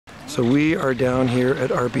So we are down here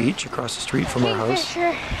at our beach across the street from our house.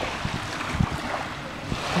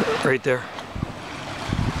 Right there.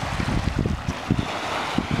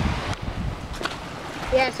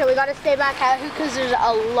 Yeah, so we gotta stay back out because there's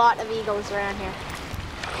a lot of eagles around here.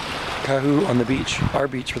 Kahoo on the beach, our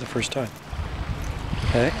beach for the first time.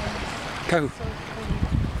 Hey? Kahoo.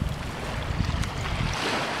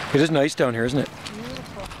 It is nice down here, isn't it?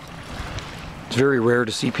 Beautiful. It's very rare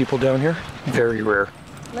to see people down here. Very rare.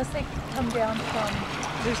 Unless they come down from,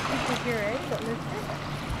 there's people here, eh, that live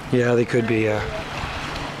here? Yeah, they could be,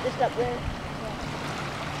 Just up there.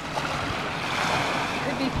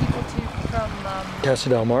 Could be people too from Casa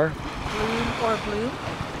del Mar. Bloom.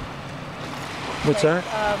 What's like,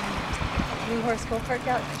 that? Blue Horse Go Park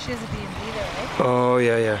out. She has a B&B there, right? Oh,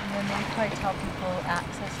 yeah, yeah. And then they probably tell people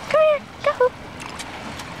access. Come here, go.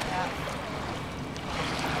 Yeah.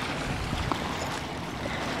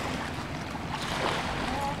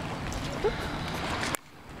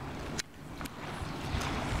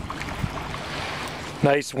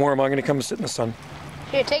 Nice, warm. I'm gonna come sit in the sun.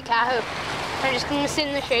 Here, take Kahoo. I'm just gonna sit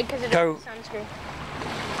in the shade because it Kahoo. doesn't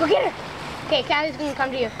sunscreen. Go get her. Okay, Kahoo's gonna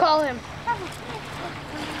come to you. Call him.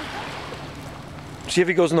 See if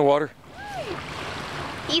he goes in the water.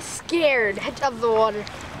 He's scared of the water.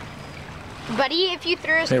 Buddy, if you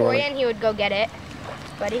threw his Hey, toy Wally. in, he would go get it.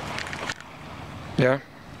 Buddy. Yeah.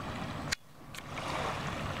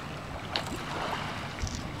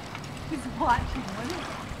 He's watching.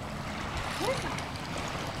 What is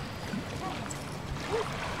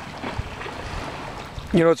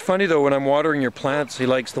You know, it's funny though, when I'm watering your plants, he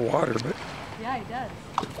likes the water, but Yeah, he does.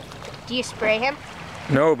 Do you spray him?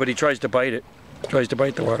 no, but he tries to bite it. Tries to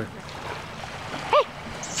bite the water. Hey.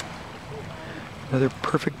 Another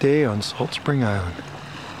perfect day on Salt Spring Island.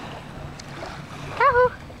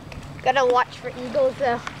 Kahoo. Gotta watch for eagles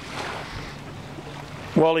though.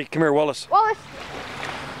 Wally, come here, Wallace. Wallace.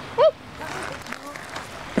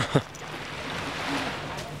 Hey.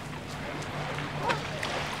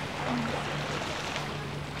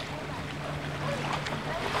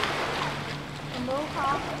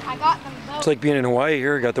 I got them both. It's like being in Hawaii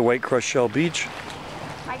here. I got the White Crust Shell Beach.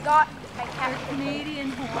 I captured They're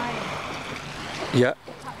Canadian Hawaiian. Yeah.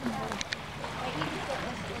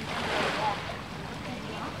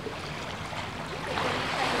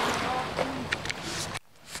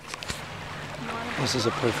 This is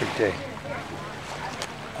a perfect day.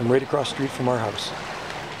 I'm right across the street from our house.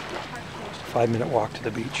 Just a 5-minute walk to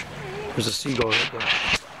the beach. There's a seagull right there.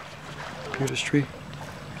 Cutest tree.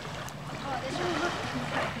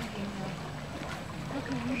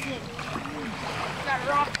 Got a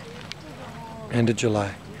rock. End of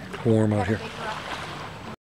July. Warm out here.